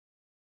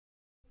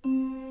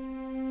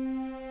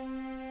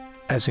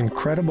As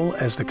incredible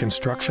as the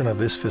construction of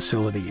this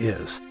facility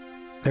is,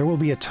 there will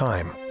be a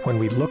time when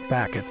we look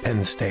back at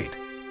Penn State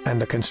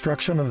and the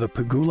construction of the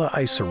Pegula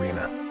Ice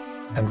Arena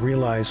and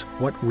realize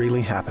what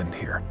really happened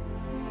here.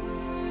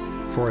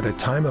 For at a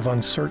time of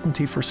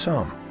uncertainty for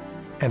some,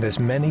 and as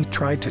many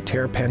tried to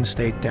tear Penn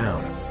State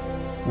down,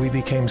 we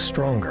became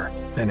stronger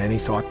than any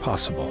thought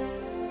possible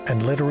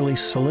and literally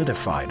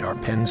solidified our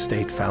Penn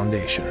State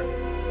foundation.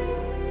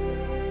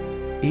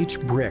 Each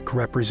brick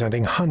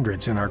representing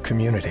hundreds in our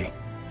community,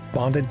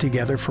 bonded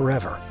together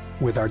forever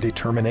with our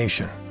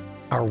determination,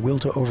 our will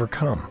to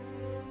overcome,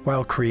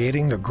 while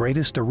creating the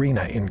greatest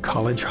arena in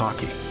college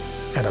hockey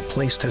and a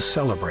place to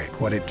celebrate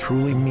what it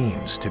truly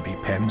means to be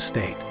Penn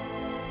State.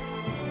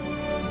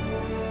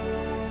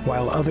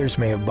 While others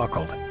may have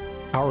buckled,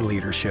 our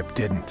leadership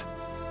didn't.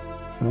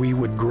 We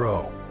would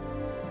grow.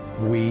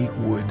 We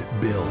would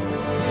build.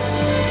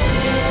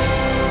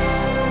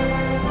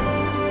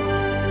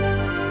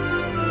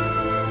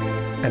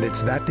 And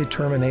it's that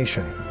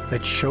determination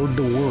that showed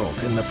the world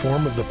in the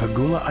form of the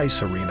Pegula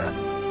Ice Arena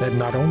that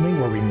not only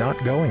were we not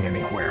going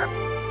anywhere,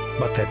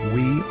 but that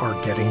we are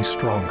getting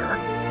stronger.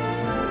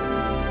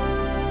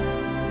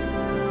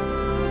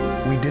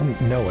 We didn't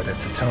know it at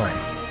the time,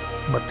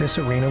 but this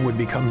arena would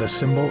become the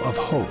symbol of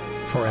hope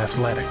for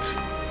athletics,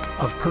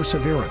 of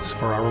perseverance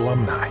for our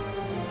alumni,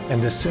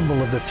 and a symbol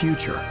of the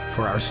future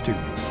for our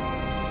students.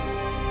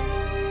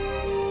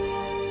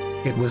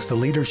 It was the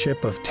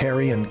leadership of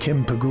Terry and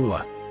Kim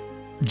Pegula,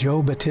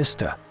 Joe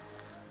Batista,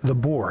 the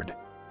board,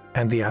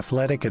 and the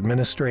athletic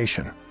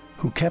administration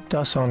who kept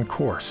us on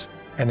course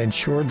and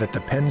ensured that the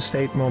Penn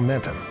State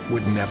momentum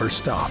would never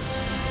stop.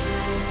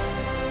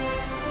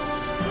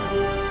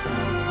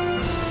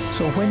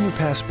 So when you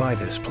pass by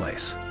this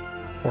place,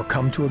 or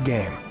come to a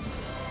game,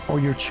 or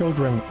your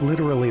children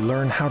literally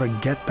learn how to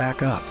get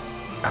back up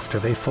after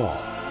they fall,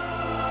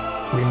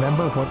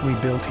 remember what we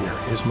built here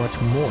is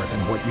much more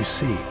than what you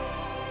see.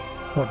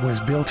 What was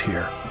built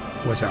here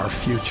was our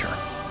future.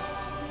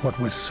 What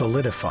was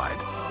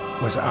solidified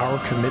was our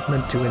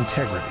commitment to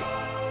integrity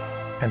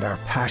and our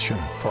passion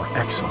for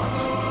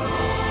excellence.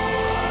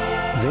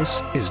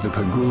 This is the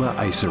Pegula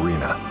Ice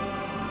Arena.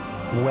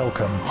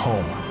 Welcome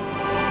home.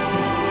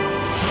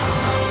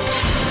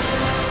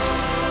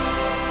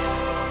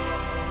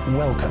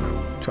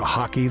 Welcome to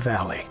Hockey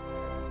Valley.